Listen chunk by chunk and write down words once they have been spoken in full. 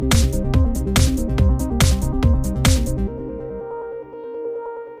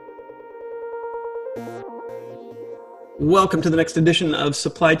welcome to the next edition of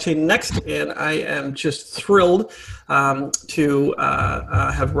Supply Chain Next. And I am just thrilled to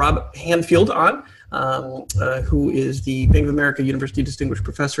have Rob Handfield on, who is the Bank of America University Distinguished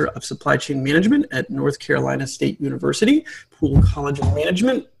Professor of Supply Chain Management at North Carolina State University, Poole College of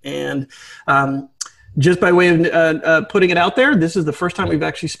Management. And just by way of putting it out there, this is the first time we've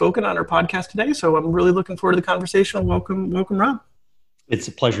actually spoken on our podcast today. So I'm really looking forward to the conversation. Welcome, Rob. It's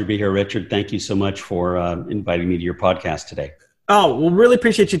a pleasure to be here, Richard. Thank you so much for inviting me to your podcast today. Oh, well, really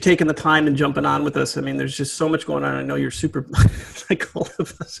appreciate you taking the time and jumping on with us. I mean, there's just so much going on. I know you're super, like all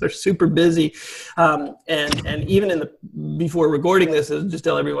of us are super busy. And even before recording this, just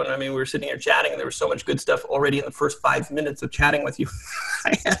tell everyone, I mean, we were sitting here chatting and there was so much good stuff already in the first 5 minutes of chatting with you.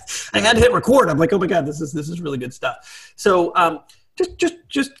 I had to hit record. I'm like, oh my God, this is really good stuff. So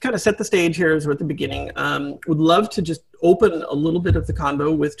just kind of set the stage here as we're at the beginning. Would love to just open a little bit of the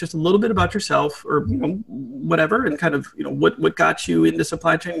convo with just a little bit about yourself, or whatever, and kind of what got you into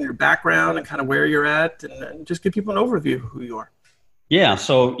supply chain, and your background, and kind of where you're at, and just give people an overview of who you are. Yeah.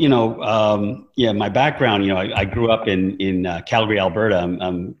 So my background. I grew up in Calgary, Alberta.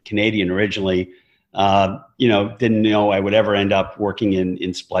 I'm Canadian originally. Didn't know I would ever end up working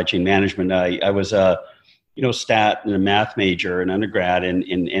in supply chain management. I was a stat and a math major in undergrad, and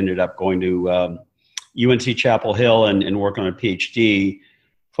ended up going to UNC Chapel Hill and working on a PhD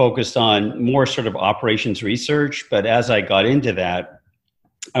focused on more sort of operations research. But as I got into that,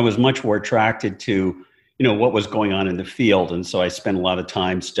 I was much more attracted to, what was going on in the field. And so I spent a lot of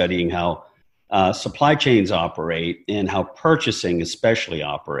time studying how supply chains operate and how purchasing especially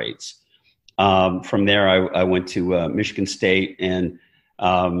operates. From there, I went to Michigan State, and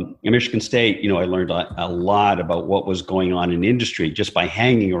in Michigan State, I learned a lot about what was going on in industry just by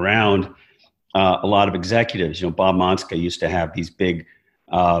hanging around a lot of executives. Bob Monska used to have these big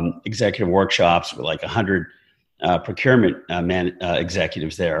executive workshops with like 100 procurement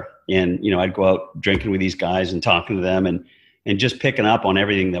executives there. And, I'd go out drinking with these guys and talking to them and just picking up on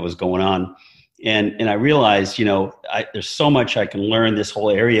everything that was going on. And I realized, there's so much I can learn. This whole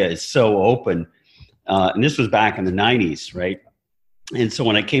area is so open. And this was back in the 90s, right? And so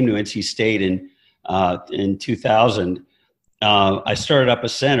when I came to NC State in 2000, I started up a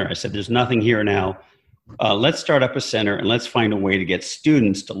center. I said, there's nothing here now. Let's start up a center and let's find a way to get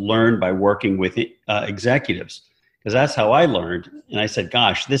students to learn by working with executives, because that's how I learned. And I said,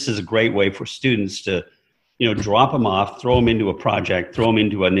 gosh, this is a great way for students to, drop them off, throw them into a project, throw them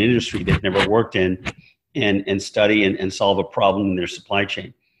into an industry they've never worked in, and study and solve a problem in their supply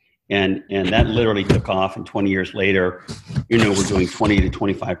chain. And that literally took off. And 20 years later, we're doing 20 to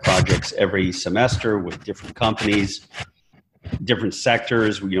 25 projects every semester with different companies, different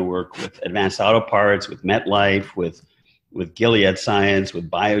sectors. We work with Advanced Auto Parts, with MetLife, with Gilead Science, with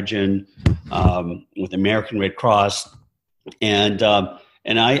Biogen, with American Red Cross, and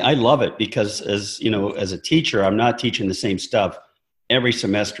I love it because as a teacher, I'm not teaching the same stuff. Every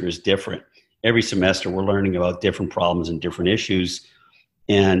semester is different. Every semester we're learning about different problems and different issues,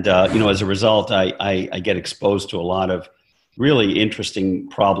 and as a result, I get exposed to a lot of really interesting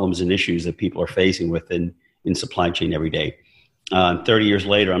problems and issues that people are facing in supply chain every day. 30 years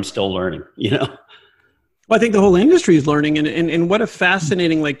later, I'm still learning, Well, I think the whole industry is learning, and what a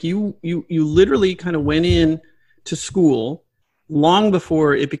fascinating, like you literally kind of went in to school long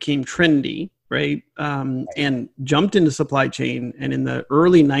before it became trendy, right? And jumped into supply chain. And in the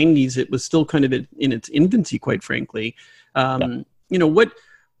early 90s, it was still kind of in its infancy, quite frankly.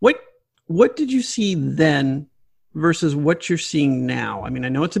 What did you see then versus what you're seeing now? I mean, I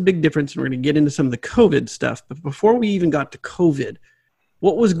know it's a big difference, and we're going to get into some of the COVID stuff, but before we even got to COVID,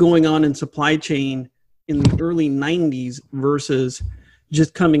 what was going on in supply chain in the early 90s versus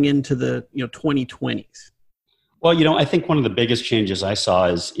just coming into the 2020s? Well, I think one of the biggest changes I saw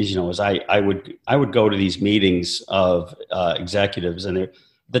is I would go to these meetings of executives, and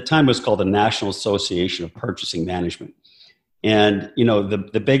the time was called the National Association of Purchasing Management. And,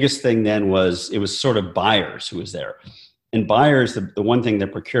 the biggest thing then was it was sort of buyers who was there. And buyers, the one thing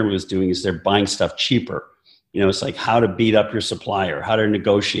that procurement was doing is they're buying stuff cheaper. It's like how to beat up your supplier, how to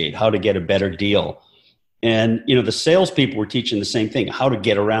negotiate, how to get a better deal. And, the salespeople were teaching the same thing, how to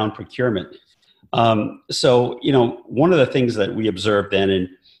get around procurement. So, one of the things that we observed then, and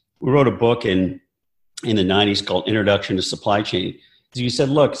we wrote a book in the 90s called Introduction to Supply Chain, is you said,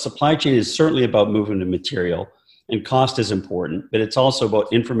 look, supply chain is certainly about movement of material. And cost is important, but it's also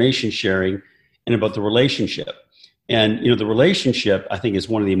about information sharing and about the relationship. And, the relationship, I think, is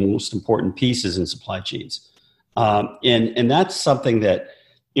one of the most important pieces in supply chains. And that's something that,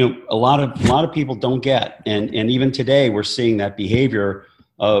 a lot of people don't get. And even today we're seeing that behavior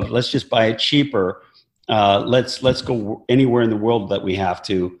of let's just buy it cheaper Let's go anywhere in the world that we have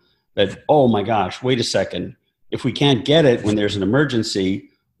to. That, oh my gosh, wait a second. If we can't get it when there's an emergency,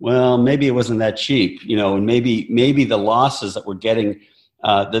 well, maybe it wasn't that cheap, and maybe the losses that we're getting,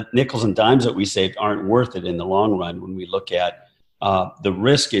 the nickels and dimes that we saved aren't worth it in the long run when we look at the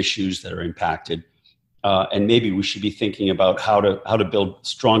risk issues that are impacted. And maybe we should be thinking about how to build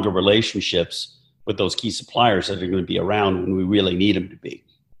stronger relationships with those key suppliers that are going to be around when we really need them to be.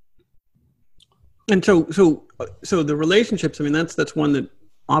 And so the relationships, I mean, that's one that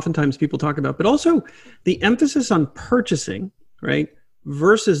oftentimes people talk about, but also the emphasis on purchasing, right,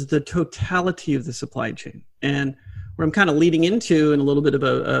 versus the totality of the supply chain. And where I'm kind of leading into in a little bit of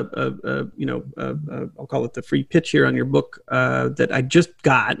I'll call it the free pitch here on your book that I just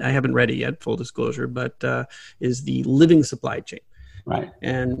got. I haven't read it yet, full disclosure, but is the living supply chain. Right.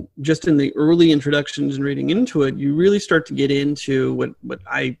 And just in the early introductions and reading into it, you really start to get into what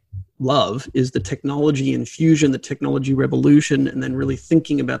I love is the technology infusion, the technology revolution, and then really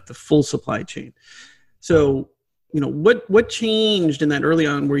thinking about the full supply chain. So, what changed in that early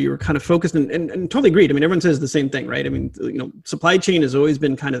on where you were kind of focused and totally agreed. I mean, everyone says the same thing, right? I mean, supply chain has always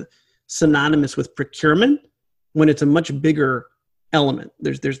been kind of synonymous with procurement when it's a much bigger element.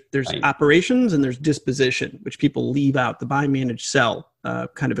 There's right. operations and there's disposition, which people leave out, the buy, manage, sell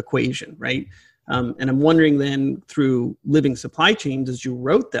kind of equation, right? And I'm wondering then through living supply chains, as you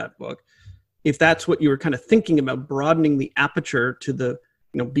wrote that book, if that's what you were kind of thinking about, broadening the aperture to the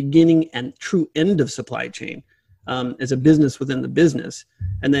beginning and true end of supply chain as a business within the business.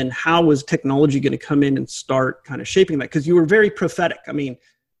 And then how was technology going to come in and start kind of shaping that? Because you were very prophetic. I mean,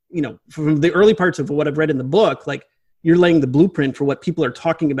 from the early parts of what I've read in the book, like you're laying the blueprint for what people are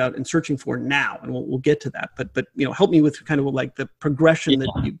talking about and searching for now. And we'll get to that. But help me with kind of like the progression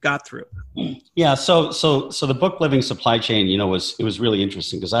that you got through. Yeah. So the book Living Supply Chain, it was really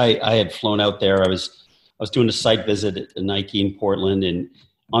interesting because I had flown out there. I was doing a site visit at Nike in Portland, and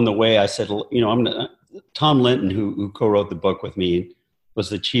on the way I said, Tom Linton, who co-wrote the book with me, was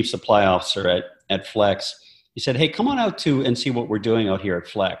the chief supply officer at Flex. He said, hey, come on out and see what we're doing out here at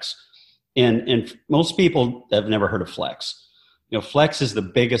Flex. And most people have never heard of Flex. Flex is the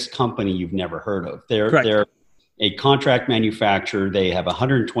biggest company you've never heard of. They're a contract manufacturer. They have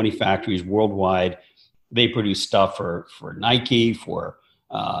 120 factories worldwide. They produce stuff for Nike, for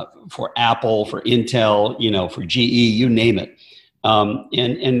Apple, for Intel, for GE, you name it.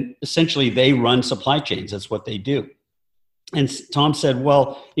 And essentially they run supply chains. That's what they do. And Tom said,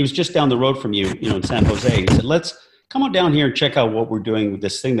 well, he was just down the road from you, in San Jose. He said, let's come on down here and check out what we're doing with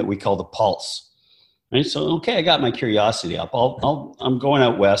this thing that we call the Pulse. Right? So, okay, I got my curiosity up. I'm going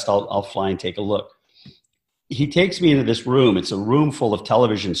out west. I'll fly and take a look. He takes me into this room. It's a room full of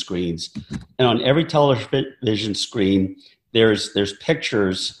television screens. And on every television screen, there's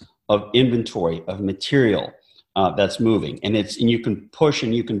pictures of inventory, of material that's moving. And you can push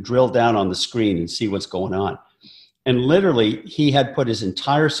and you can drill down on the screen and see what's going on. And literally, he had put his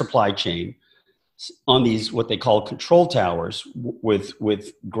entire supply chain on these, what they call control towers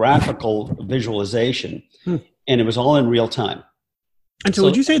with graphical visualization. And it was all in real time. And so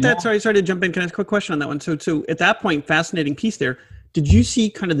would you say that, sorry to jump in. Can I ask a quick question on that one? So at that point, fascinating piece there, did you see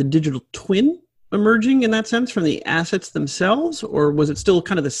kind of the digital twin emerging in that sense from the assets themselves? Or was it still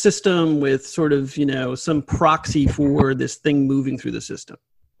kind of the system with sort of, some proxy for this thing moving through the system?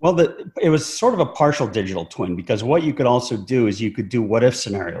 Well, it was sort of a partial digital twin, because what you could also do is you could do what if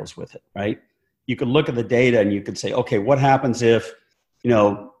scenarios with it, right? You could look at the data and you could say, okay, what happens if,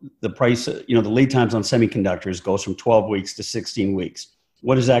 the price, the lead times on semiconductors goes from 12 weeks to 16 weeks.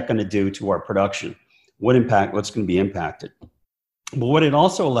 What is that going to do to our production? What's going to be impacted? But what it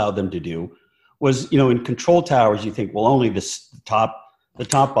also allowed them to do was, in control towers, you think, well, only the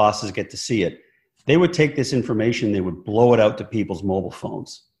top bosses get to see it. They would take this information, they would blow it out to people's mobile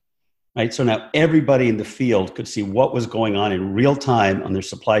phones. Right. So now everybody in the field could see what was going on in real time on their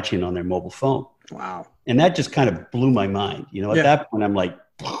supply chain on their mobile phone. Wow. And that just kind of blew my mind. At that point, I'm like,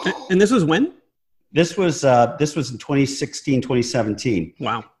 and this was when? This was in 2016, 2017.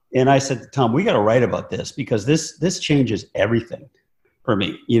 Wow. And I said to Tom, we got to write about this, because this changes everything for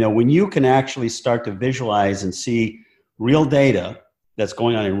me. When you can actually start to visualize and see real data that's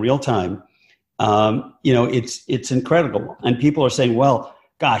going on in real time, it's incredible. And people are saying, well,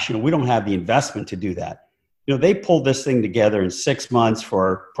 gosh, we don't have the investment to do that. They pulled this thing together in 6 months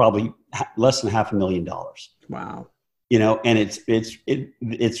for probably less than $500,000. Wow. And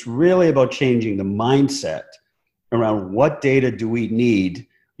it's really about changing the mindset around what data do we need.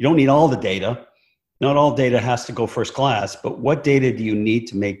 You don't need all the data. Not all data has to go first class, but what data do you need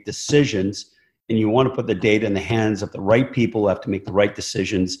to make decisions? And you want to put the data in the hands of the right people who have to make the right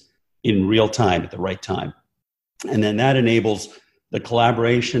decisions in real time at the right time. And then that enables the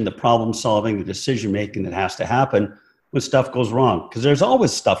collaboration, the problem solving, the decision making that has to happen when stuff goes wrong, because there's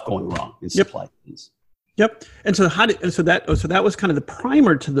always stuff going wrong in supply chains. Yep. And so that was kind of the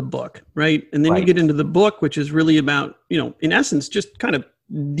primer to the book, right? And then you get into the book, which is really about, in essence, just kind of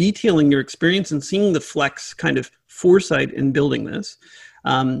detailing your experience and seeing the Flex kind of foresight in building this,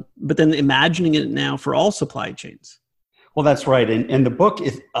 but then imagining it now for all supply chains. Well, that's right. And the book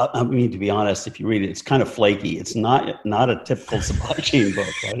is, I mean, to be honest, if you read it, it's kind of flaky. It's not a typical supply chain book,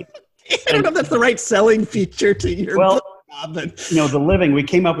 right? I don't know if that's the right selling feature to your book. But the living, we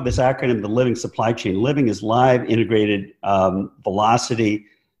came up with this acronym, the living supply chain. Living is live, integrated, velocity,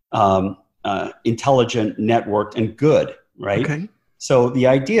 intelligent, networked, and good, right? Okay. So the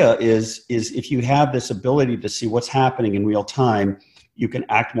idea is if you have this ability to see what's happening in real time, you can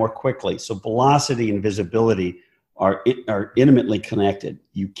act more quickly. So velocity and visibility are intimately connected.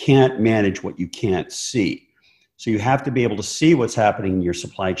 You can't manage what you can't see. So you have to be able to see what's happening in your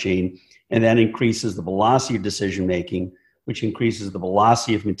supply chain, and that increases the velocity of decision making, which increases the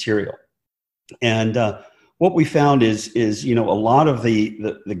velocity of material. And what we found is a lot of the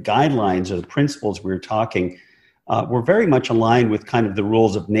guidelines or the principles we were talking were very much aligned with kind of the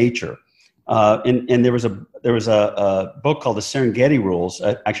rules of nature. And there was a book called the Serengeti Rules.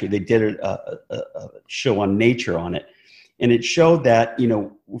 Actually, they did a show on nature on it, and it showed that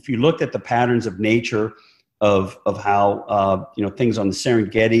if you looked at the patterns of nature of how things on the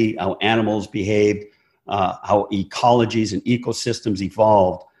Serengeti, how animals behaved, how ecologies and ecosystems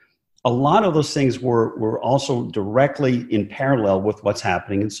evolved, a lot of those things were also directly in parallel with what's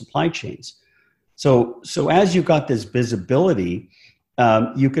happening in supply chains. So as you got this visibility,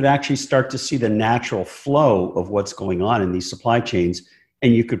 you could actually start to see the natural flow of what's going on in these supply chains,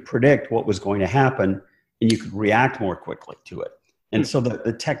 and you could predict what was going to happen, and you could react more quickly to it. And so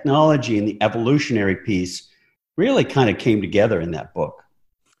the technology and the evolutionary piece really kind of came together in that book.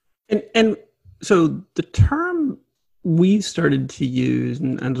 And so the term we started to use,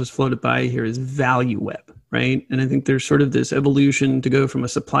 and just floated by here, is value web, right? And I think there's sort of this evolution to go from a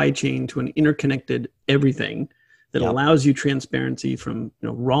supply chain to an interconnected everything that allows you transparency from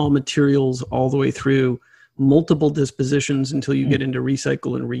raw materials all the way through multiple dispositions until you get into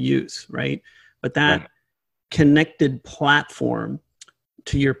recycle and reuse, right? But that connected platform,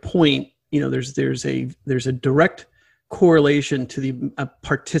 to your point, there's a direct correlation to the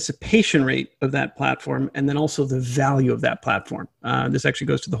participation rate of that platform, and then also the value of that platform. This actually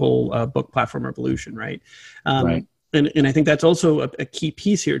goes to the whole book Platform Revolution, right? And I think that's also a key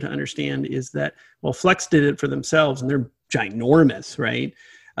piece here to understand is that, well, Flex did it for themselves, and they're ginormous, right?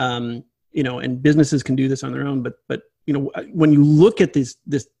 And businesses can do this on their own, but when you look at this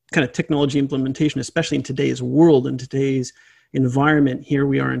kind of technology implementation, especially in today's world, in today's environment, here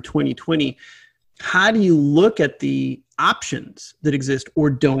we are in 2020. How do you look at the options that exist or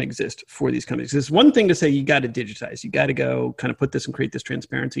don't exist for these companies? It's one thing to say you got to digitize, you got to go kind of put this and create this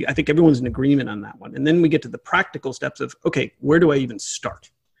transparency. I think everyone's in agreement on that one. And then we get to the practical steps of, okay, where do I even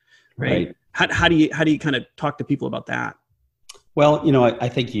start? Right. How do you kind of talk to people about that? Well, I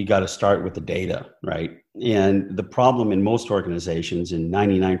think you got to start with the data, right? And the problem in most organizations, in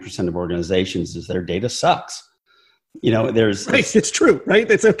 99% of organizations, is their data sucks. It's true, right?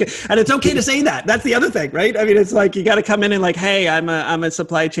 It's okay. And it's okay to say that. That's the other thing, right? I mean, it's like, you got to come in and like, hey, I'm a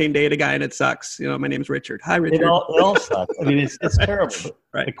supply chain data guy and it sucks. My name's Richard. Hi, Richard. It all sucks. I mean, it's terrible.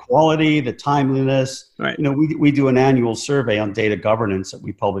 Right. The quality, the timeliness, right. We do an annual survey on data governance that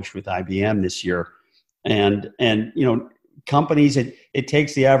we published with IBM this year. And companies, it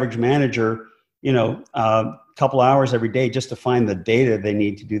takes the average manager, a couple hours every day just to find the data they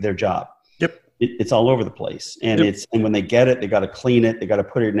need to do their job. It's all over the place, and and when they get it, they got to clean it. They got to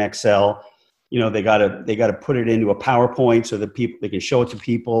put it in Excel. They got to put it into a PowerPoint so that they can show it to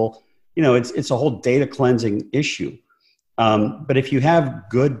people. It's a whole data cleansing issue. But if you have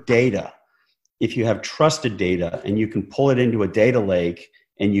good data, if you have trusted data, and you can pull it into a data lake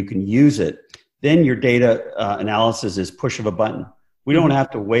and you can use it, then your data analysis is push of a button. We don't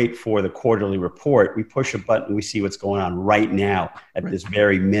have to wait for the quarterly report. We push a button, we see what's going on right now at this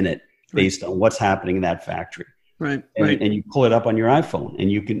very minute, based on what's happening in that factory. Right. And you pull it up on your iPhone and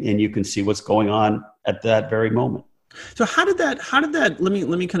you can see what's going on at that very moment. So how did that, let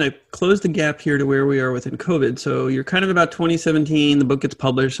me kind of close the gap here to where we are within COVID. So you're kind of about 2017, the book gets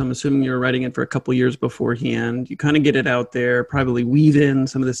published. I'm assuming you're writing it for a couple of years beforehand. You kind of get it out there, probably weave in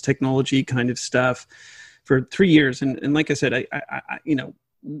some of this technology kind of stuff for 3 years. And like I said, I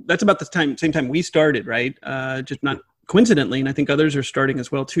that's about the same time we started, right? Just not coincidentally, and I think others are starting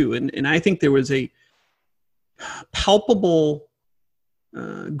as well too. And I think there was a palpable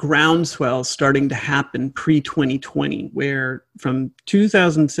groundswell starting to happen pre-2020, where from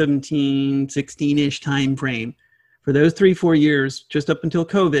 2017, 16-ish time frame, for those 3-4 years, just up until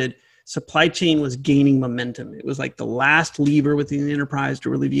COVID, supply chain was gaining momentum. It was like the last lever within the enterprise to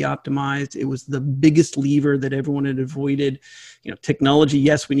really be optimized. It was the biggest lever that everyone had avoided. Technology,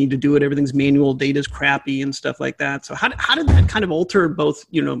 yes, we need to do it. Everything's manual, data's crappy and stuff like that. So how did that kind of alter both,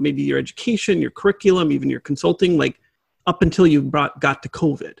 maybe your education, your curriculum, even your consulting, like up until you got to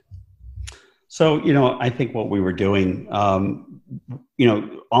COVID? So, I think what we were doing,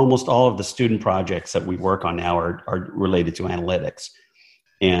 almost all of the student projects that we work on now are related to analytics.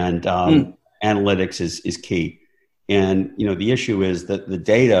 And analytics is key. And, the issue is that the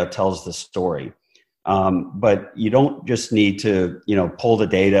data tells the story. But you don't just need to, pull the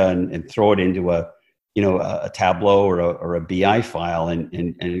data and throw it into a Tableau or a BI file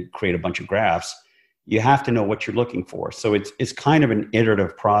and create a bunch of graphs. You have to know what you're looking for. So it's kind of an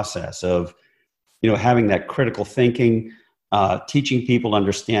iterative process of, having that critical thinking, teaching people to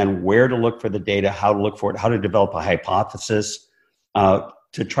understand where to look for the data, how to look for it, how to develop a hypothesis,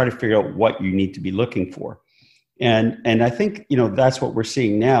 to try to figure out what you need to be looking for. And I think, that's what we're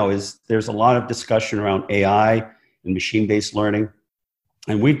seeing now is there's a lot of discussion around AI and machine-based learning.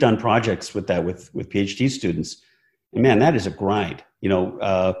 And we've done projects with that with PhD students. And man, that is a grind.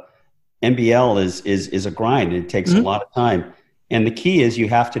 MBL is a grind. It takes a lot of time. And the key is you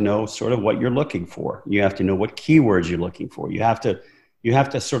have to know sort of what you're looking for. You have to know what keywords you're looking for. You have to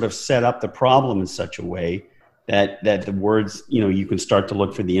sort of set up the problem in such a way that the words, you can start to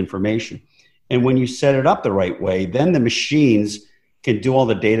look for the information. And when you set it up the right way, then the machines can do all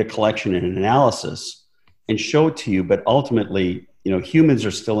the data collection and analysis and show it to you. But ultimately, humans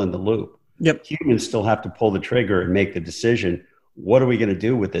are still in the loop. Yep. Humans still have to pull the trigger and make the decision. What are we going to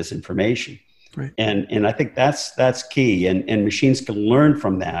do with this information? Right. And I think that's key. And machines can learn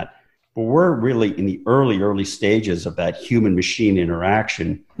from that. But we're really in the early stages of that human-machine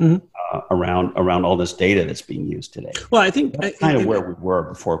interaction around all this data that's being used today. Well, I think that's kind of where we were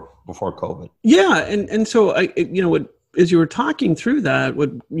before COVID. Yeah, and so as you were talking through that,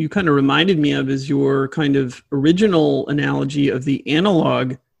 what you kind of reminded me of is your kind of original analogy of the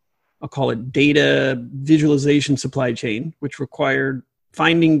analog, I'll call it data visualization supply chain, which required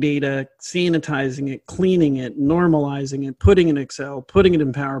finding data, sanitizing it, cleaning it, normalizing it, putting it in Excel, putting it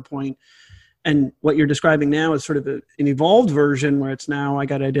in PowerPoint. And what you're describing now is sort of an evolved version where it's now I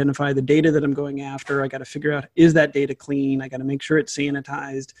got to identify the data that I'm going after. I got to figure out, is that data clean? I got to make sure it's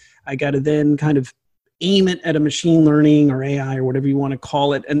sanitized. I got to then kind of aim it at a machine learning or AI or whatever you want to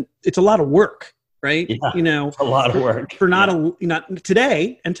call it. And it's a lot of work, right? Yeah, it's a lot of work. For not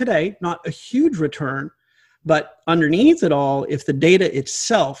today, not a huge return. But underneath it all, if the data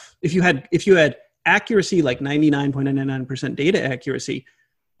itself, if you had accuracy like 99.99% data accuracy,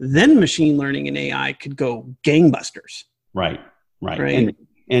 then machine learning and AI could go gangbusters. Right. And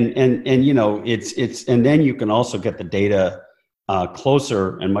it's and then you can also get the data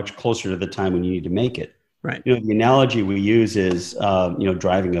closer and much closer to the time when you need to make it. Right. The analogy we use is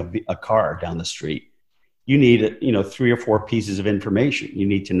driving a car down the street. You need 3 or 4 pieces of information. You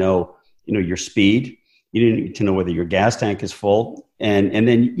need to know your speed. You need to know whether your gas tank is full. And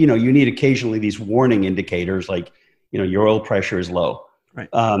then, you need occasionally these warning indicators like, your oil pressure is low. Right.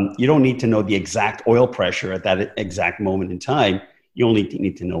 You don't need to know the exact oil pressure at that exact moment in time. You only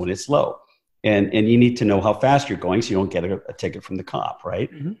need to know when it's low. And you need to know how fast you're going so you don't get a ticket from the cop, right?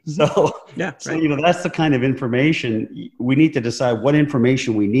 Mm-hmm. So right. That's the kind of information we need to decide what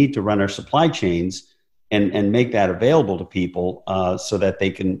information we need to run our supply chains and make that available to people so that they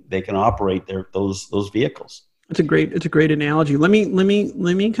can operate those vehicles. It's a great analogy. Let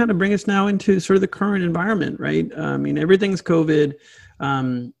me kind of bring us now into sort of the current environment, right? I mean, everything's COVID,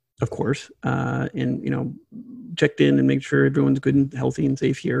 of course, and checked in and make sure everyone's good and healthy and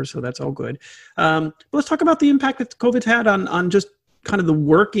safe here. So that's all good. But let's talk about the impact that COVID's had on just kind of the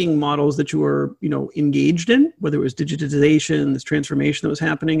working models that you were, engaged in, whether it was digitization, this transformation that was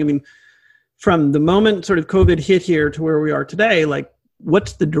happening. I mean, from the moment sort of COVID hit here to where we are today, like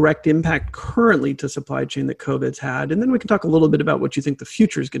what's the direct impact currently to supply chain that COVID's had? And then we can talk a little bit about what you think the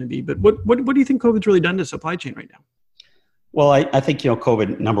future is going to be. But what do you think COVID's really done to supply chain right now? Well, I think,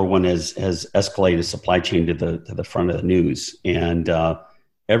 COVID, number one, has escalated supply chain to the front of the news. And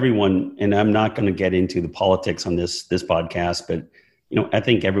everyone, and I'm not going to get into the politics on this podcast, but, I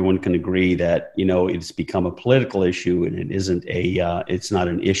think everyone can agree that, it's become a political issue and it isn't it's not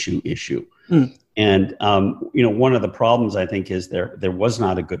an issue. Mm. And, one of the problems I think is there was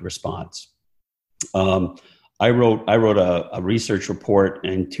not a good response. I wrote a research report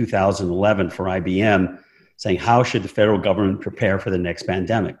in 2011 for IBM saying, how should the federal government prepare for the next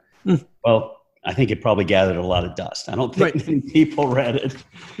pandemic? Well, I think it probably gathered a lot of dust. I don't think many people read it.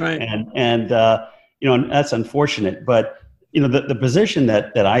 Right. And that's unfortunate. But, the position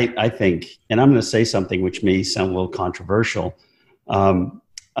that I think, and I'm going to say something which may sound a little controversial,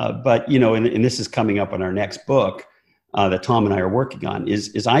 but, and this is coming up in our next book that Tom and I are working on,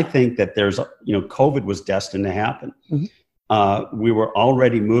 is I think that there's, COVID was destined to happen. We were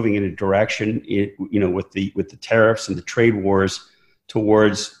already moving in a direction, with the tariffs and the trade wars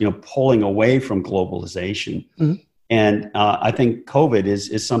towards, pulling away from globalization. And I think COVID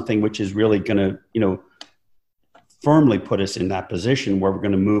is something which is really going to, firmly put us in that position where we're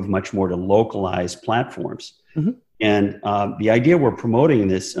going to move much more to localized platforms. And the idea we're promoting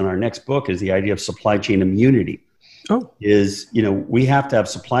in our next book is the idea of supply chain immunity. We have to have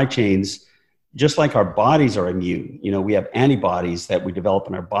supply chains just like our bodies are immune. We have antibodies that we develop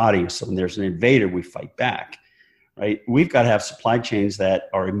in our body. So when there's an invader, we fight back, right? We've got to have supply chains that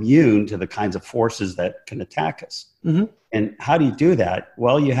are immune to the kinds of forces that can attack us. And how do you do that?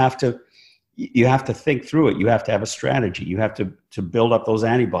 Well, you have to think through it. You have to have a strategy. You have to build up those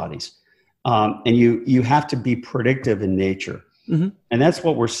antibodies. And you have to be predictive in nature. And that's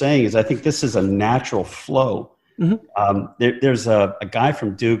what we're saying is I think this is a natural flow. There's a guy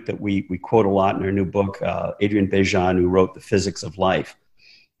from Duke that we quote a lot in our new book, Adrian Bejan, who wrote The Physics of Life.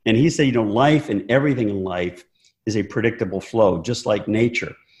 And he said, life and everything in life is a predictable flow, just like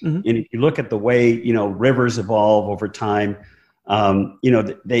nature. And if you look at the way, rivers evolve over time,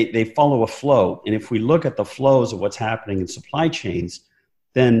 they follow a flow. And if we look at the flows of what's happening in supply chains,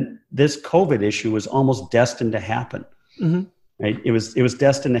 then this COVID issue was almost destined to happen. Right? It was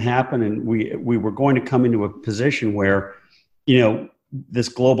destined to happen, and we were going to come into a position where, this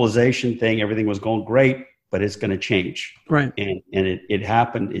globalization thing, everything was going great, but it's going to change. Right. And it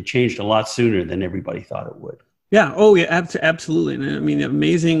happened. It changed a lot sooner than everybody thought it would. Yeah. Oh, yeah. Absolutely. And I mean,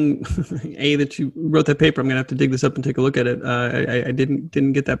 amazing. That you wrote that paper. I'm going to have to dig this up and take a look at it. I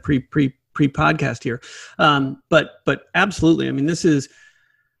didn't get that pre podcast here. But absolutely. I mean, this is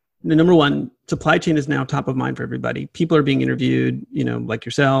the number one. Supply chain is now top of mind for everybody. People are being interviewed, like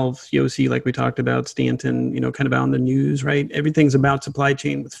yourself, Yossi, like we talked about, Stanton, kind of out on the news, right? Everything's about supply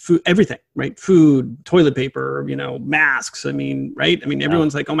chain with food, everything, right? Food, toilet paper, masks. I mean, right? I mean,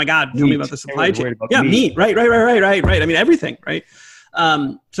 everyone's like, oh my God, tell me about the supply chain. Yeah, meat. Right. I mean, everything, right?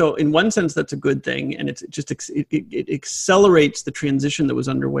 So in one sense, that's a good thing. And it's just, it accelerates the transition that was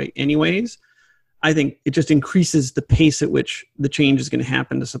underway anyways. I think it just increases the pace at which the change is going to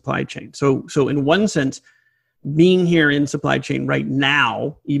happen to supply chain. So in one sense, being here in supply chain right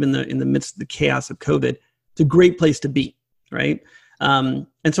now, even in the midst of the chaos of COVID, it's a great place to be, right? And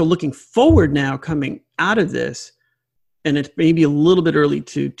so looking forward now, coming out of this, and it's maybe a little bit early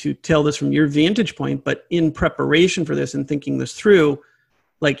to tell this from your vantage point, but in preparation for this and thinking this through,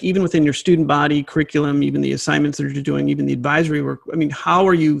 like even within your student body, curriculum, even the assignments that you're doing, even the advisory work, I mean, how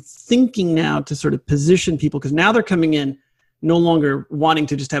are you thinking now to sort of position people? Because now they're coming in no longer wanting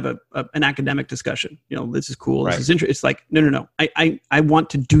to just have an academic discussion. This is cool. This is interesting. It's like, no. I want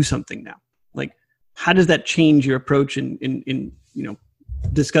to do something now. Like, how does that change your approach in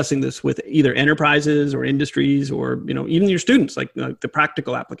discussing this with either enterprises or industries or, even your students, like the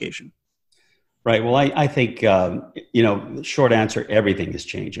practical application? Right. Well, I think, short answer, everything is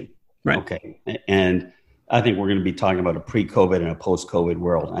changing. Right. Okay. And I think we're going to be talking about a pre-COVID and a post-COVID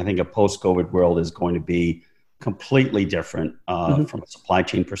world. I think a post-COVID world is going to be completely different from a supply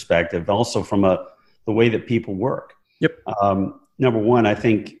chain perspective, also from the way that people work. Yep. Number one, I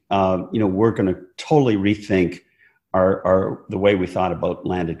think, we're going to totally rethink the way we thought about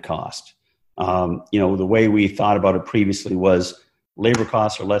landed cost. The way we thought about it previously was labor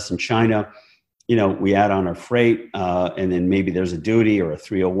costs are less in China. We add on our freight, and then maybe there's a duty or a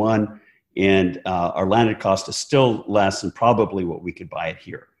 301, and our landed cost is still less than probably what we could buy it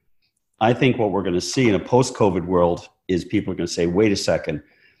here. I think what we're going to see in a post-COVID world is people are going to say, wait a second,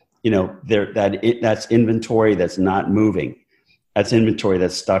 that's inventory that's not moving. That's inventory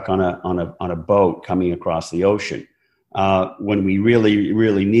that's stuck on a boat coming across the ocean. When we really,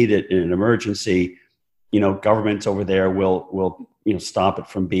 really need it in an emergency, governments over there will stop it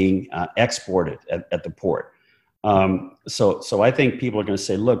from being exported at the port. So I think people are going to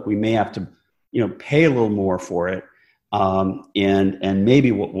say, look, we may have to, pay a little more for it. And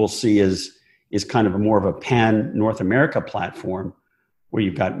maybe what we'll see is kind of more of a pan North America platform where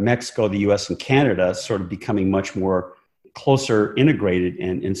you've got Mexico, the US, and Canada sort of becoming much more closer integrated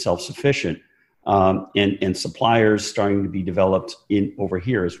and self-sufficient, and suppliers starting to be developed over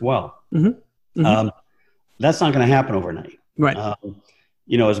here as well. That's not going to happen overnight. Right.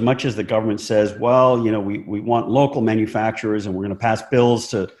 as much as the government says, well, we want local manufacturers and we're going to pass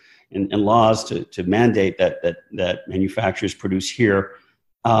bills and laws to mandate that manufacturers produce here.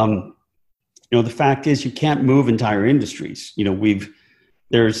 The fact is you can't move entire industries.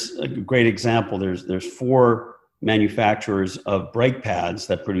 There's a great example. There's 4 manufacturers of brake pads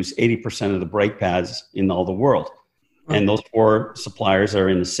that produce 80% of the brake pads in all the world. And those 4 suppliers are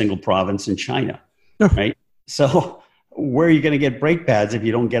in a single province in China, right? So where are you going to get brake pads if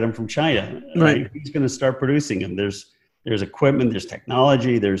you don't get them from China? Right? Who's going to start producing them? There's equipment, there's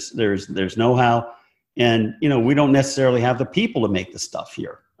technology, there's know-how, and we don't necessarily have the people to make the stuff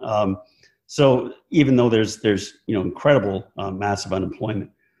here. So even though there's incredible massive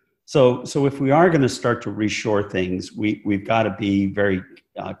unemployment, so if we are going to start to reshore things, we've got to be very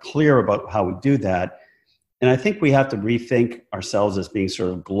clear about how we do that. And I think we have to rethink ourselves as being sort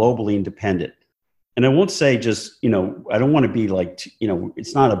of globally independent. And I won't say just, I don't want to be like,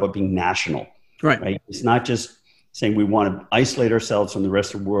 it's not about being national, right? It's not just saying we want to isolate ourselves from the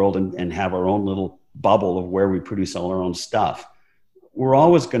rest of the world and have our own little bubble of where we produce all our own stuff. We're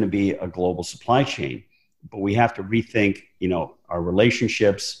always going to be a global supply chain, but we have to rethink, our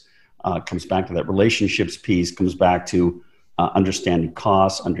relationships, comes back to that relationships piece, comes back to understanding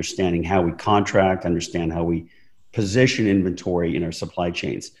costs, understanding how we contract, understand how we position inventory in our supply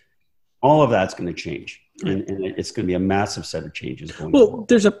chains. All of that's going to change. And it's going to be a massive set of changes going forward.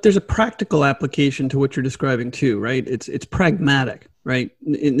 There's a practical application to what you're describing too, right? It's pragmatic, right?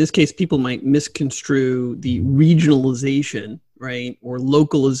 In this case, people might misconstrue the regionalization, right, or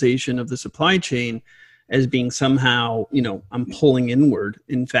localization of the supply chain as being somehow, I'm pulling inward.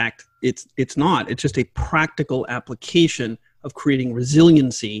 In fact, it's not. It's just a practical application of creating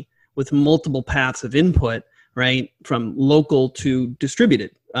resiliency with multiple paths of input, right, from local to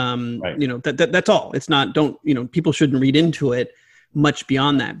distributed. That's all. It's not, people shouldn't read into it much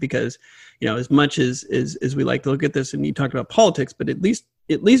beyond that, because, as much as we like to look at this, and you talked about politics, but at least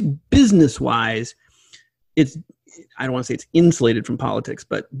business wise, I don't want to say it's insulated from politics,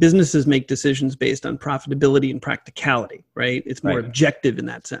 but businesses make decisions based on profitability and practicality, right? It's more objective in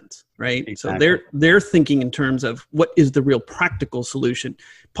that sense, right? Exactly. So they're thinking in terms of what is the real practical solution.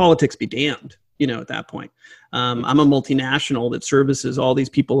 Politics be damned. At that point, I'm a multinational that services all these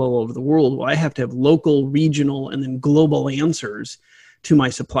people all over the world. Well, I have to have local, regional, and then global answers to my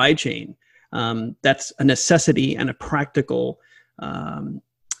supply chain. That's a necessity and a practical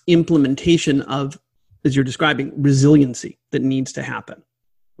implementation of, as you're describing, resiliency that needs to happen.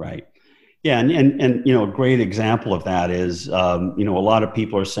 Right. Yeah. And a great example of that is, a lot of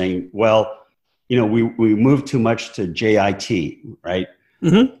people are saying, well, we moved too much to JIT, right?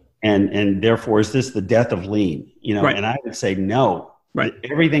 Mm-hmm. And therefore, is this the death of lean? And I would say no. Right.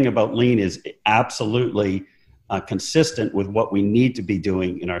 Everything about lean is absolutely consistent with what we need to be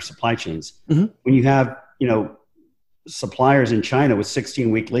doing in our supply chains. Mm-hmm. When you have, suppliers in China with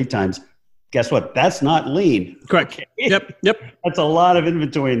 16-week lead times, guess what? That's not lean. Correct. Okay. Yep. That's a lot of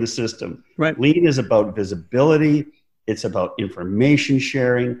inventory in the system. Right. Lean is about visibility. It's about information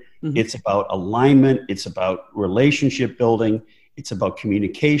sharing. Mm-hmm. It's about alignment. It's about relationship building. It's about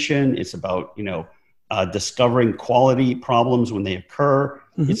communication. It's about, discovering quality problems when they occur.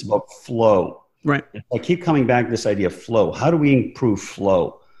 Mm-hmm. It's about flow. Right. I keep coming back to this idea of flow. How do we improve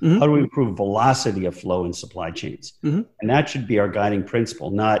flow? Mm-hmm. How do we improve velocity of flow in supply chains? Mm-hmm. And that should be our guiding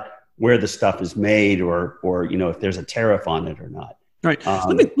principle, not where the stuff is made or if there's a tariff on it or not. Right.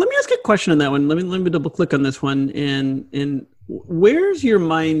 Let me ask a question on that one. Let me double click on this one. And where's your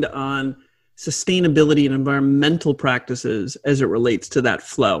mind on sustainability and environmental practices as it relates to that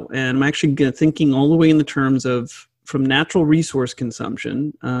flow? And I'm actually thinking all the way in the terms of from natural resource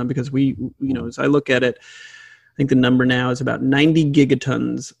consumption, because we, as I look at it, I think the number now is about 90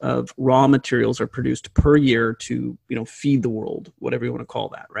 gigatons of raw materials are produced per year to, feed the world, whatever you want to call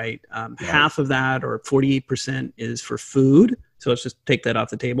that, right? Half of that, or 48%, is for food. So let's just take that off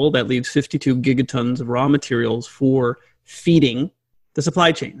the table. That leaves 52 gigatons of raw materials for feeding the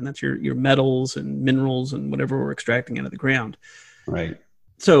supply chain. And that's your metals and minerals and whatever we're extracting out of the ground. Right.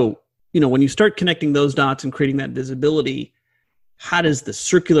 So, when you start connecting those dots and creating that visibility, how does the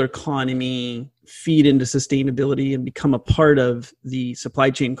circular economy feed into sustainability and become a part of the supply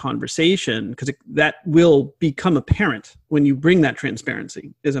chain conversation? Because that will become apparent when you bring that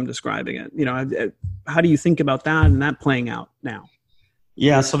transparency, as I'm describing it. How do you think about that and that playing out now?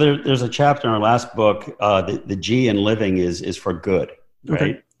 Yeah, so there's a chapter in our last book, the G in living is for good, right?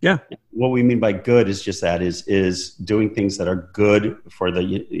 Okay. Yeah. What we mean by good is just that, is doing things that are good for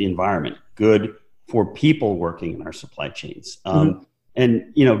the environment, good for people working in our supply chains. And,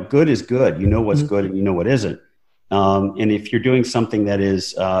 good is good. You know what's good and you know what isn't. And if you're doing something that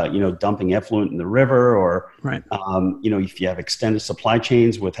is, dumping effluent in the river, or, Right. if you have extended supply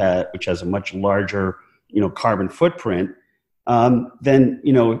chains which has a much larger, carbon footprint, then,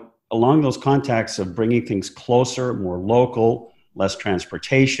 along those contacts of bringing things closer, more local, less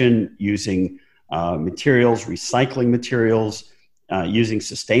transportation, using materials, recycling materials, using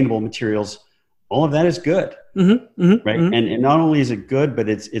sustainable materials, all of that is good, Mm-hmm, mm-hmm, right? mm-hmm. And not only is it good, but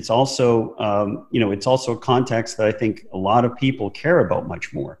it's also it's also a context that I think a lot of people care about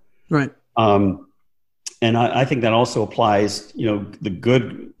much more. Right. And I think that also applies. The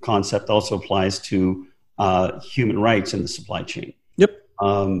good concept also applies to human rights in the supply chain. Yep.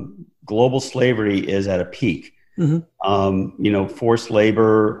 Global slavery is at a peak. Mm-hmm. Forced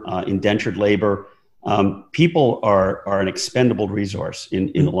labor, indentured labor. People are an expendable resource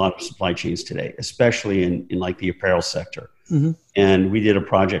in a lot of supply chains today, especially in like the apparel sector. Mm-hmm. And we did a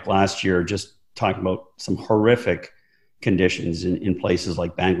project last year just talking about some horrific conditions in places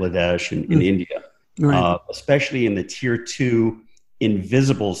like Bangladesh and in India, Right. especially in the tier 2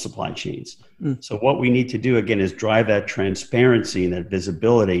 invisible supply chains. So what we need to do, again, is drive that transparency and that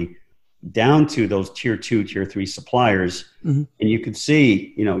visibility down to those tier 2, tier 3 suppliers. Mm-hmm. And you can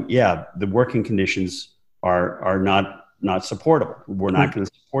see, the working conditions are not supportable. We're not going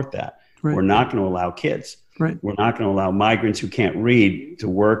to support that. Right. We're not going to allow kids. Right. We're not going to allow migrants who can't read to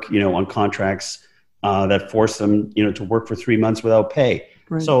work, on contracts that force them, to work for 3 months without pay.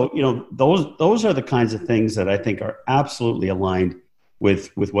 Right. So, those are the kinds of things that I think are absolutely aligned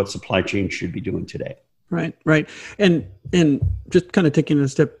with what supply chain should be doing today. Right. Right. And just kind of taking a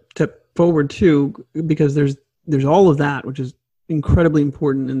step forward too, because there's all of that, which is incredibly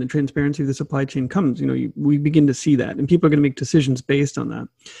important, and the transparency of the supply chain comes, we begin to see that, and people are going to make decisions based on that.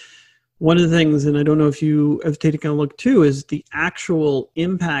 One of the things, and I don't know if you have taken a look too, is the actual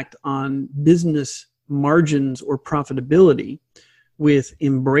impact on business margins or profitability with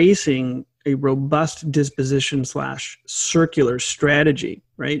embracing a robust disposition / circular strategy,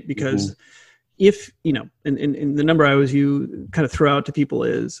 right? Because if, and the number I always kind of throw out to people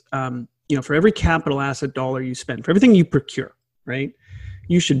is, for every capital asset dollar you spend, for everything you procure, right,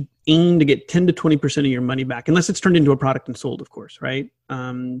 you should aim to get 10 to 20% of your money back, unless it's turned into a product and sold, of course, right?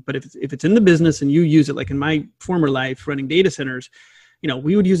 But if it's in the business and you use it, like in my former life running data centers,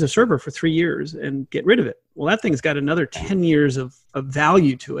 we would use a server for 3 years and get rid of it. Well, that thing's got another 10 years of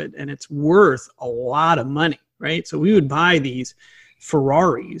value to it, and it's worth a lot of money, right? So we would buy these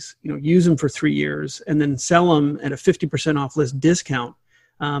Ferraris, use them for 3 years and then sell them at a 50% off list discount.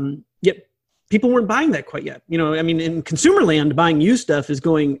 Yet people weren't buying that quite yet. In consumer land, buying used stuff is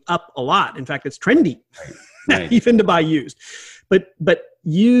going up a lot. In fact, it's trendy, right. Even to buy used. But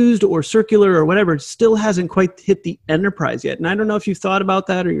used or circular or whatever still hasn't quite hit the enterprise yet. And I don't know if you've thought about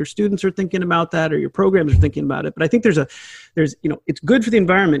that, or your students are thinking about that, or your programs are thinking about it. But I think there's it's good for the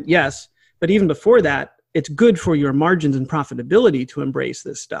environment, yes. But even before that, it's good for your margins and profitability to embrace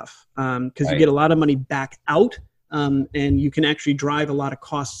this stuff, because you get a lot of money back out, and you can actually drive a lot of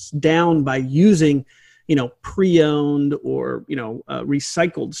costs down by using, pre-owned or,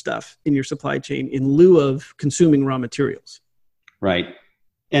 recycled stuff in your supply chain in lieu of consuming raw materials. Right.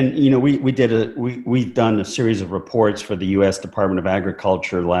 And, we've done a series of reports for the U.S. Department of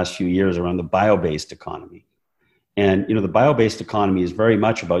Agriculture the last few years around the bio-based economy. And, the bio-based economy is very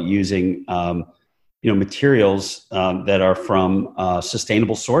much about using, materials that are from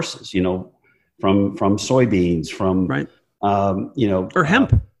sustainable sources, from soybeans, from, right. Or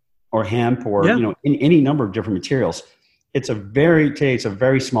hemp. Or in any number of different materials. It's a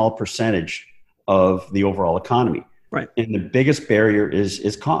very small percentage of the overall economy. Right. And the biggest barrier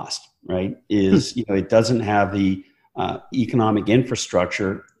is cost, right? It doesn't have the economic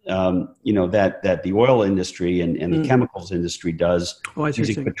infrastructure, that the oil industry and the chemicals industry does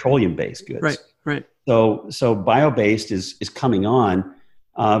using petroleum-based goods. Right. So bio-based is coming on,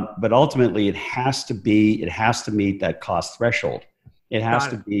 but ultimately it has to meet that cost threshold. It has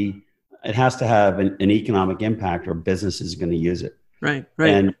to have an economic impact, or business is going to use it. Right.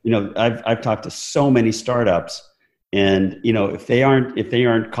 And I've talked to so many startups. And if they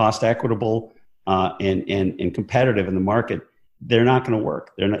aren't cost equitable and competitive in the market, they're not going to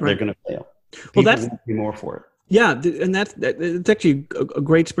work. They're going to fail. People will pay more for it. Yeah, and it's actually a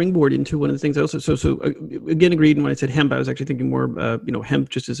great springboard into one of the things I also. So again, agreed. And when I said hemp, I was actually thinking more, hemp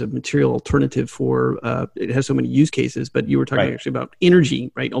just as a material alternative for. It has so many use cases, but you were talking actually about energy,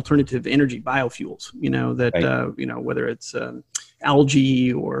 right? Alternative energy, biofuels. Whether it's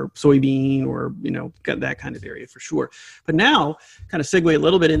algae or soybean or that kind of area for sure. But now, kind of segue a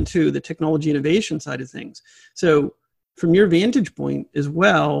little bit into the technology innovation side of things. So, from your vantage point as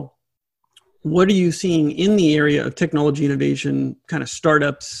well, what are you seeing in the area of technology innovation, kind of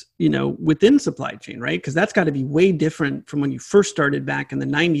startups, within supply chain, right? Because that's got to be way different from when you first started back in the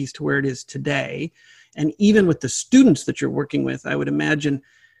 90s to where it is today. And even with the students that you're working with, I would imagine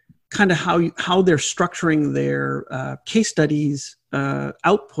kind of how they're structuring their case studies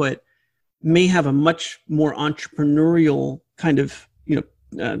output may have a much more entrepreneurial kind of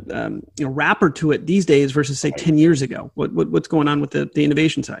wrapper to it these days versus say 10 years ago. What's going on with the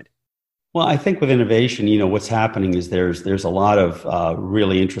innovation side? Well, I think with innovation, what's happening is there's a lot of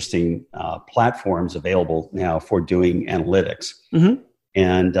really interesting platforms available now for doing analytics. Mm-hmm.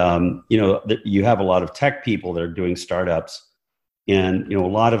 And, you have a lot of tech people that are doing startups. And, a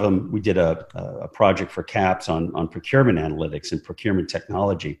lot of them, we did a project for CAPS on procurement analytics and procurement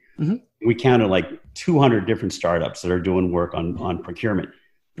technology. Mm-hmm. We counted like 200 different startups that are doing work on procurement.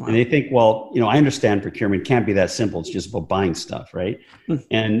 Wow. And they think, well, I understand procurement can't be that simple. It's just about buying stuff, right? Mm.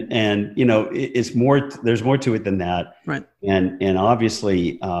 And it's more. There's more to it than that, right? And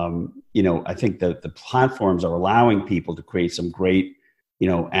obviously, I think that the platforms are allowing people to create some great,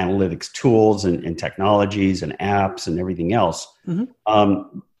 analytics tools and technologies and apps and everything else.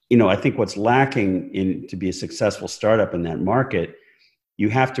 Mm-hmm. I think what's lacking to be a successful startup in that market, you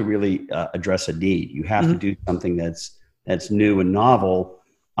have to really address a need. You have mm-hmm. to do something that's new and novel.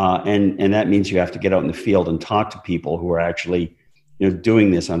 And that means you have to get out in the field and talk to people who are actually, doing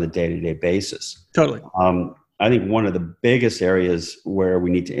this on a day-to-day basis. Totally. I think one of the biggest areas where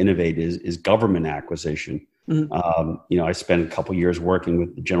we need to innovate is government acquisition. Mm-hmm. I spent a couple of years working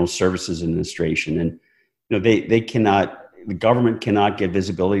with the General Services Administration, and the government cannot get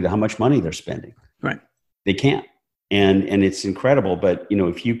visibility to how much money they're spending. Right. They can't. And it's incredible, but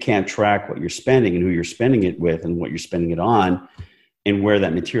if you can't track what you're spending and who you're spending it with and what you're spending it on, and where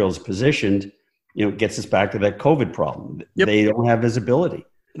that material is positioned, it gets us back to that COVID problem. Yep. They don't have visibility,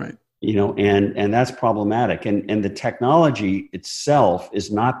 right? And that's problematic. And the technology itself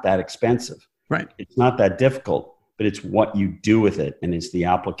is not that expensive, right? It's not that difficult, but it's what you do with it, and it's the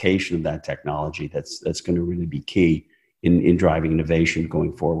application of that technology that's going to really be key in driving innovation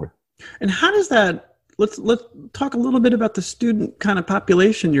going forward. And how does that? Let's talk a little bit about the student kind of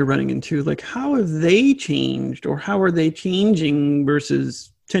population you're running into. Like, how have they changed, or how are they changing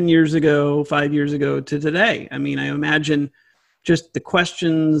versus 10 years ago, 5 years ago to today? I mean, I imagine just the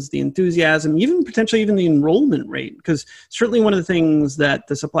questions, the enthusiasm, even potentially even the enrollment rate, because certainly one of the things that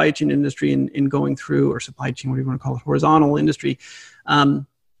the supply chain industry in going through, or supply chain, what do you want to call it, horizontal industry,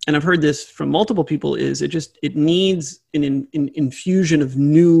 and I've heard this from multiple people, is it needs an infusion of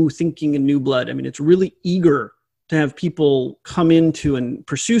new thinking and new blood. I mean, it's really eager to have people come into and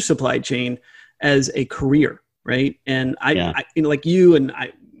pursue supply chain as a career, right? And I like you and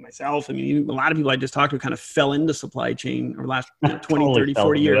myself, I mean, a lot of people I just talked to kind of fell into supply chain over the last 20, 30,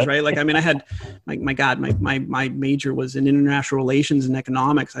 40 years, right? Like, I mean, I had, my major was in international relations and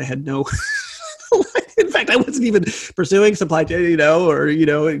economics. I had no... In fact, I wasn't even pursuing supply chain, you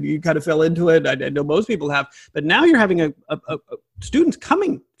kind of fell into it. I know most people have, but now you're having a students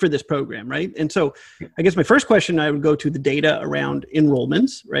coming for this program, right? And so I guess my first question, I would go to the data around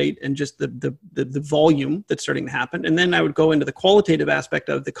enrollments, right? And just the volume that's starting to happen. And then I would go into the qualitative aspect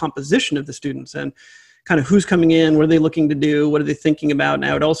of the composition of the students and kind of who's coming in, what are they looking to do, what are they thinking about? And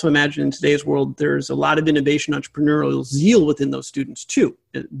I would also imagine in today's world, there's a lot of innovation, entrepreneurial zeal within those students too,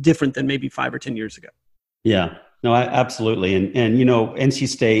 different than maybe 5 or 10 years ago. Yeah, no, absolutely. And NC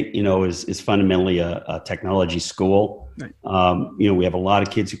State, is fundamentally a technology school. Right. We have a lot of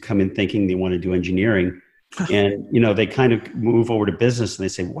kids who come in thinking they want to do engineering, and, they kind of move over to business and they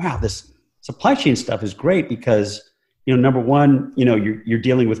say, wow, this supply chain stuff is great because, number one, you're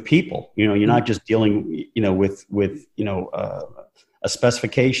dealing with people, you're mm-hmm. not just dealing, with a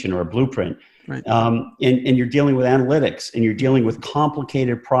specification or a blueprint. Right. And you're dealing with analytics, and you're dealing with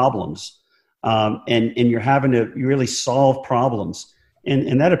complicated problems. And you're having to really solve problems.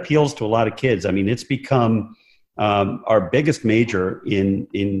 And that appeals to a lot of kids. I mean, it's become our biggest major in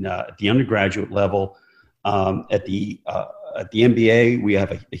the undergraduate level. At the MBA, we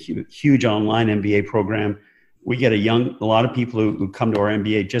have a huge online MBA program. We get a lot of people who come to our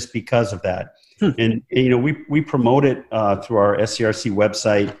MBA just because of that. And we promote it through our SCRC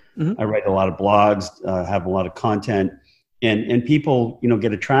website. Mm-hmm. I write a lot of blogs, have a lot of content. And people,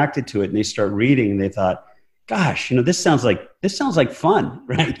 get attracted to it, and they start reading, and they thought, gosh, this sounds like fun,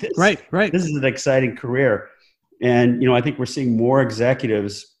 right? Right. This is an exciting career. And, I think we're seeing more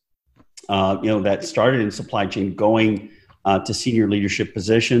executives, that started in supply chain going to senior leadership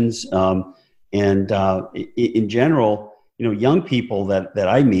positions. And in general, young people that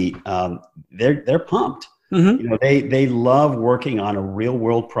I meet, they're pumped. Mm-hmm. They love working on a real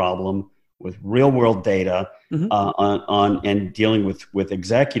world problem with real world data Mm-hmm. on and dealing with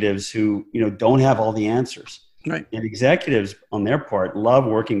executives who, don't have all the answers. Right. And executives on their part love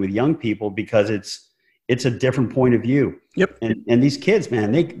working with young people because it's a different point of view. Yep. And these kids,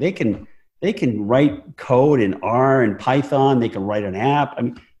 man, they can write code in R and Python. They can write an app. I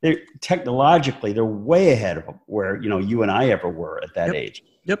mean, they're way ahead of where, you and I ever were at that age.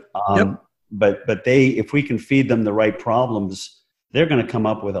 Yep. But if we can feed them the right problems, they're going to come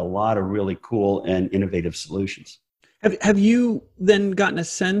up with a lot of really cool and innovative solutions. Have you then gotten a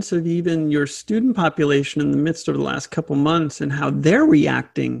sense of even your student population in the midst of the last couple months and how they're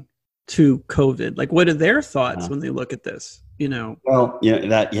reacting to COVID? Like, what are their thoughts when they look at this? Well,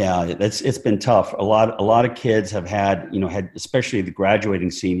 it's been tough. A lot of kids have had especially the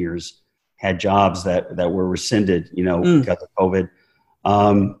graduating seniors had jobs that were rescinded, because of COVID.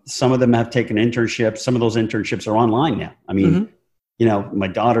 Some of them have taken internships. Some of those internships are online now. I mean, my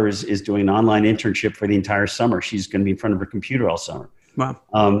daughter is doing an online internship for the entire summer. She's going to be in front of her computer all summer. Wow.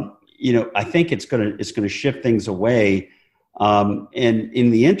 I think it's going to shift things away. And in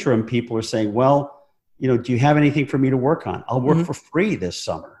the interim, people are saying, well, do you have anything for me to work on? I'll work for free this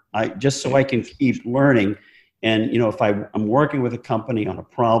summer. Just so I can keep learning. And, if I'm working with a company on a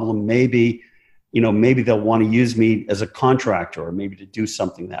problem, maybe they'll want to use me as a contractor or maybe to do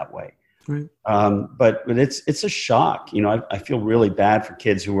something that way. Right. But it's a shock. I feel really bad for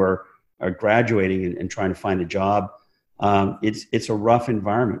kids who are graduating and trying to find a job. It's a rough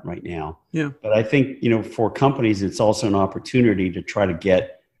environment right now. Yeah. But I think, for companies, it's also an opportunity to try to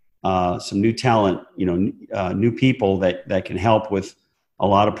get some new talent, new people that can help with a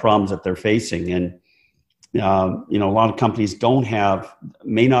lot of problems that they're facing. And, a lot of companies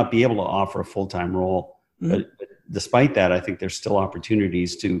may not be able to offer a full-time role. But despite that, I think there's still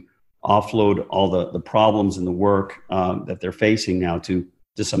opportunities to offload all the problems and the work that they're facing now to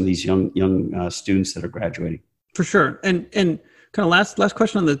some of these young students that are graduating. For sure. And kind of last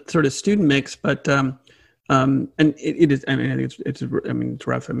question on the sort of student mix, but and it is, I mean, I think it's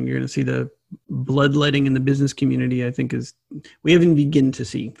rough. I mean, you're going to see the bloodletting in the business community. I think we haven't begun to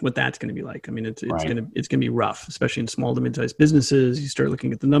see what that's going to be like. I mean, it's right. going to be rough, especially in small to mid-sized businesses. You start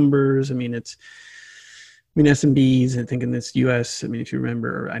looking at the numbers. I mean, SMBs, I think in this U.S., I mean, if you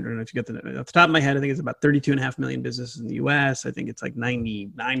remember, I don't know if you got off the top of my head, I think it's about 32.5 million businesses in the U.S. I think it's like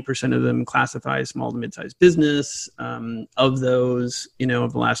 99% of them classify as small to mid-sized business. Of those,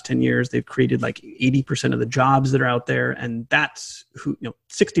 of the last 10 years, they've created like 80% of the jobs that are out there. And that's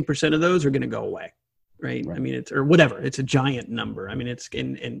 60% of those are going to go away. Right. I mean, or whatever. It's a giant number. I mean,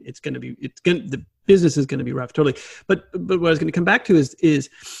 the business is going to be rough. Totally. But what I was going to come back to is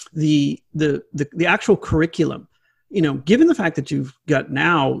the actual curriculum, given the fact that you've got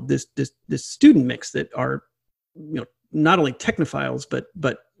now this student mix that are, not only technophiles, but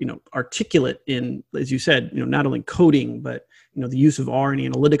articulate in, as you said, not only coding, but the use of R and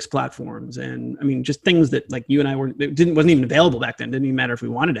analytics platforms, and I mean, just things that like you and I wasn't even available back then. Didn't even matter if we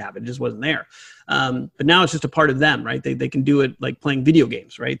wanted to have it; just wasn't there. But now it's just a part of them, right? They can do it like playing video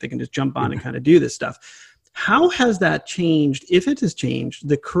games, right? They can just jump on and kind of do this stuff. How has that changed, if it has changed,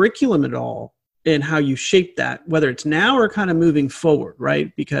 the curriculum at all, and how you shape that, whether it's now or kind of moving forward,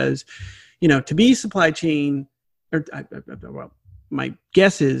 right? Because to be supply chain. My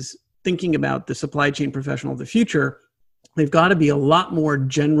guess is thinking about the supply chain professional of the future, they've got to be a lot more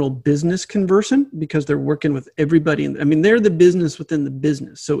general business conversant because they're working with everybody. They're the business within the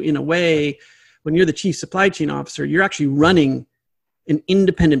business. So in a way, when you're the chief supply chain officer, you're actually running an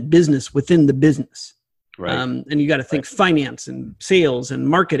independent business within the business. Right. And you got to think finance and sales and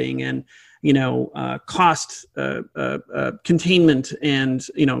marketing and cost containment and,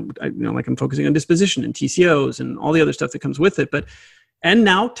 like I'm focusing on disposition and TCOs and all the other stuff that comes with it. And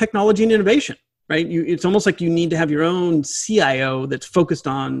now technology and innovation, right? It's almost like you need to have your own CIO that's focused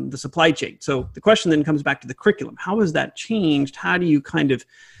on the supply chain. So the question then comes back to the curriculum. How has that changed? How do you kind of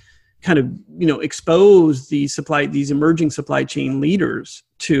expose these emerging supply chain leaders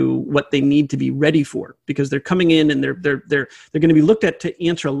to what they need to be ready for, because they're coming in and they're going to be looked at to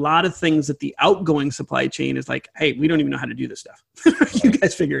answer a lot of things that the outgoing supply chain is like, hey, we don't even know how to do this stuff. You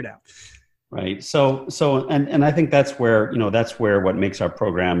guys figure it out. Right. So and I think that's where what makes our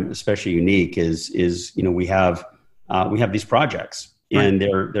program especially unique is we have these projects, and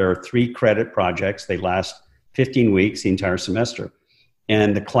there are 3 credit projects. They last 15 weeks, the entire semester.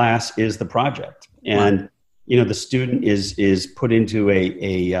 And the class is the project, and the student is put into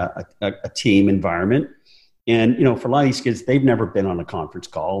a team environment, and for a lot of these kids, they've never been on a conference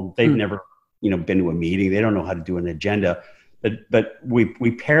call, they've never been to a meeting, they don't know how to do an agenda, but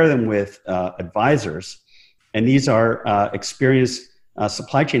we pair them with advisors, and these are experienced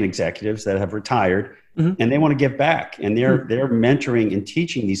supply chain executives that have retired, Mm-hmm. and they want to give back, and they're mentoring and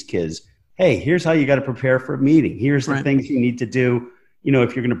teaching these kids. Hey, here's how you got to prepare for a meeting. Here's the things you need to do. You know,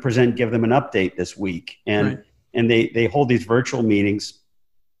 if you're going to present, give them an update this week, and they hold these virtual meetings,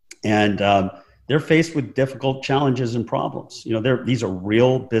 and they're faced with difficult challenges and problems. You know, these are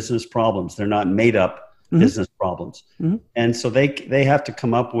real business problems. They're not made up business problems, and so they have to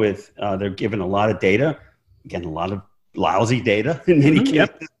come up with. They're given a lot of data, again, a lot of lousy data in many cases.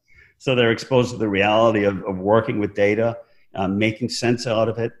 Yep. So they're exposed to the reality of working with data, making sense out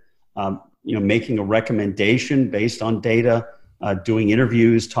of it, making a recommendation based on data, doing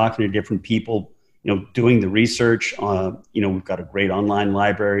interviews, talking to different people, doing the research. We've got a great online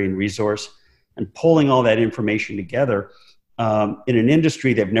library and resource, and pulling all that information together in an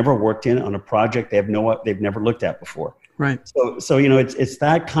industry they've never worked in, on a project they've never looked at before. Right. So it's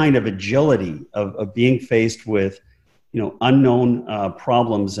that kind of agility of being faced with unknown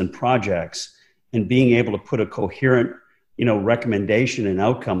problems and projects, and being able to put a coherent, recommendation and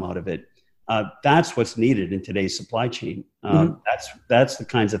outcome out of it. That's what's needed in today's supply chain. That's the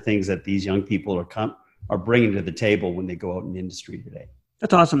kinds of things that these young people are bringing to the table when they go out in industry today.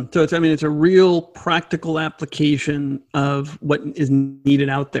 That's awesome. So it's a real practical application of what is needed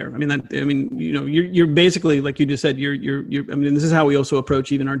out there. You're basically, like you just said, this is how we also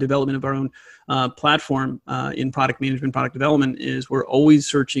approach even our development of our own platform in product management, product development, is we're always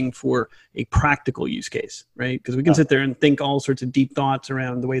searching for a practical use case, right? Because we can sit there and think all sorts of deep thoughts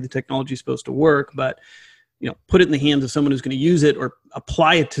around the way the technology is supposed to work, but put it in the hands of someone who's going to use it or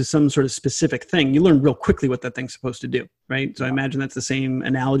apply it to some sort of specific thing. You learn real quickly what that thing's supposed to do, right? So I imagine that's the same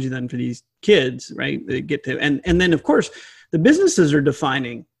analogy then for these kids, right? They get to, and then of course the businesses are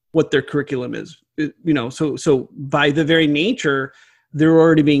defining what their curriculum is, so by the very nature, they're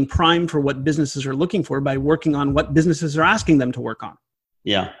already being primed for what businesses are looking for by working on what businesses are asking them to work on.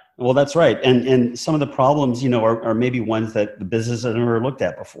 Yeah, well, that's right. And some of the problems, are maybe ones that the business has never looked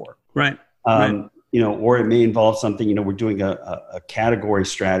at before. Right. Or it may involve something, we're doing a category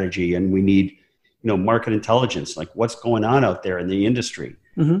strategy, and we need, market intelligence, like what's going on out there in the industry.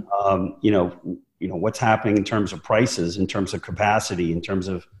 What's happening in terms of prices, in terms of capacity, in terms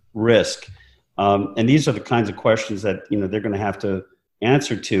of risk. And these are the kinds of questions that, they're going to have to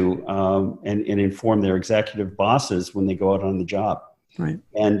answer to and inform their executive bosses when they go out on the job. Right.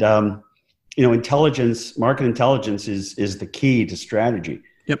 And, market intelligence is the key to strategy.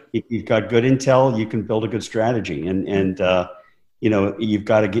 Yep. If you've got good intel, you can build a good strategy, and you've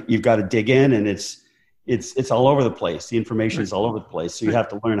got to dig in, and it's all over the place. The information is all over the place, so you have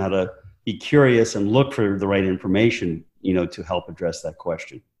to learn how to be curious and look for the right information, to help address that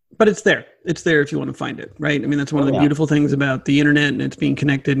question. But it's there if you want to find it, right? I mean, that's one of the beautiful things about the internet, and it's being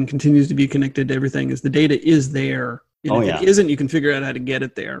connected and continues to be connected to everything, is the data is there. And if it isn't, you can figure out how to get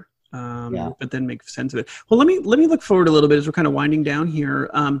it there. But then make sense of it. Well, let me look forward a little bit as we're kind of winding down here.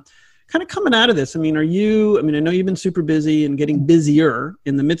 Kind of coming out of this, I know you've been super busy and getting busier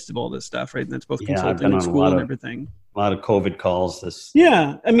in the midst of all this stuff, right? And that's both consulting and school and everything. A lot of COVID calls.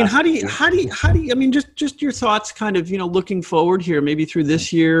 How do you, just your thoughts kind of, looking forward here, maybe through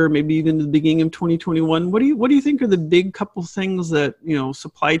this year, maybe even the beginning of 2021, what do you think are the big couple things that,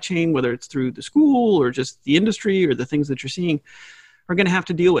 supply chain, whether it's through the school or just the industry or the things that you're seeing, are going to have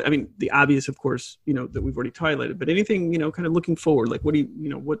to deal with? The obvious, of course, that we've already highlighted, but anything, kind of looking forward, like what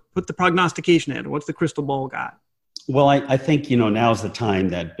put the prognostication at? What's the crystal ball got? Well, I think, now's the time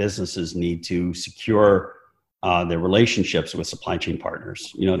that businesses need to secure their relationships with supply chain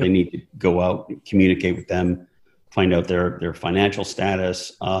partners. They need to go out and communicate with them, find out their financial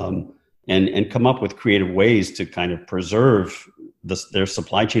status, and come up with creative ways to kind of preserve their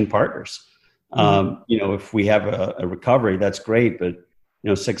supply chain partners. If we have a recovery, that's great. But,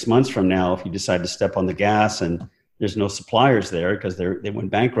 6 months from now, if you decide to step on the gas and there's no suppliers there because they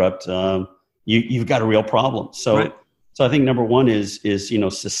went bankrupt, you've got a real problem. So I think number one is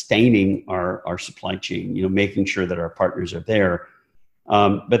sustaining our supply chain, making sure that our partners are there.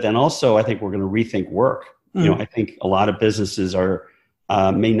 But then also, I think we're going to rethink work. I think a lot of businesses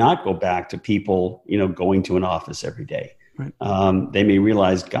may not go back to people, going to an office every day. Right. They may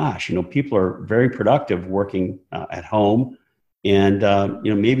realize, gosh, people are very productive working at home, and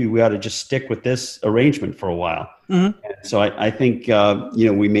maybe we ought to just stick with this arrangement for a while. And so I think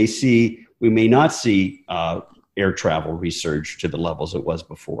we may not see air travel resurge to the levels it was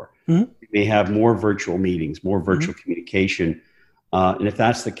before. We may have more virtual meetings, more virtual communication, and if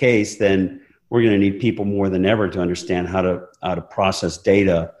that's the case, then we're going to need people more than ever to understand how to process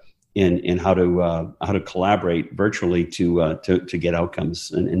data. In how to collaborate virtually to get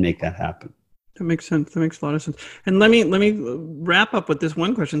outcomes and make that happen. That makes sense. That makes a lot of sense. And let me wrap up with this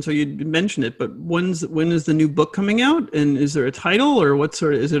one question. So you mentioned it, but when is the new book coming out? And is there a title, or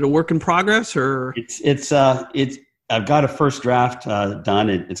is it a work in progress, or? It's I've got a first draft done.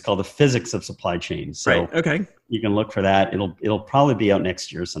 It's called The Physics of Supply Chain. So right. Okay. You can look for that. It'll probably be out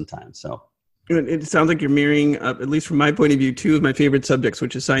next year sometime. So. It sounds like you're mirroring, at least from my point of view, two of my favorite subjects,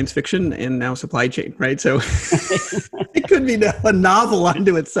 which is science fiction and now supply chain, right? So it could be a novel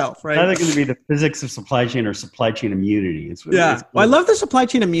unto itself, right? I think it's going to be The Physics of Supply Chain or Supply Chain Immunity. It's cool. Well, I love the supply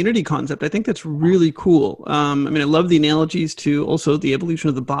chain immunity concept. I think that's really cool. I love the analogies to also the evolution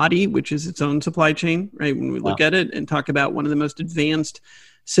of the body, which is its own supply chain, right? When we look at it and talk about one of the most advanced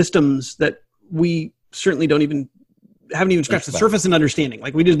systems that we certainly haven't even scratched the surface in understanding.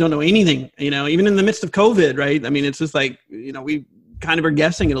 Like, we just don't know anything, even in the midst of COVID, right? It's just like, we kind of are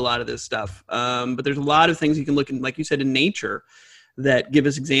guessing at a lot of this stuff. But there's a lot of things you can look in, like you said, in nature that give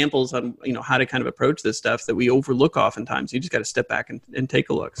us examples on, how to kind of approach this stuff that we overlook oftentimes. You just got to step back and take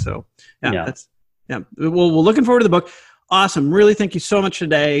a look. So Well, we're looking forward to the book. Awesome. Really, thank you so much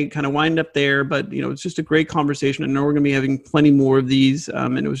today. Kind of wind up there, but it's just a great conversation. I know we're going to be having plenty more of these.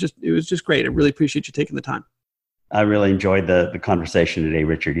 And it was just great. I really appreciate you taking the time. I really enjoyed the conversation today,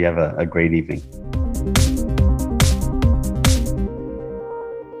 Richard. You have a great evening.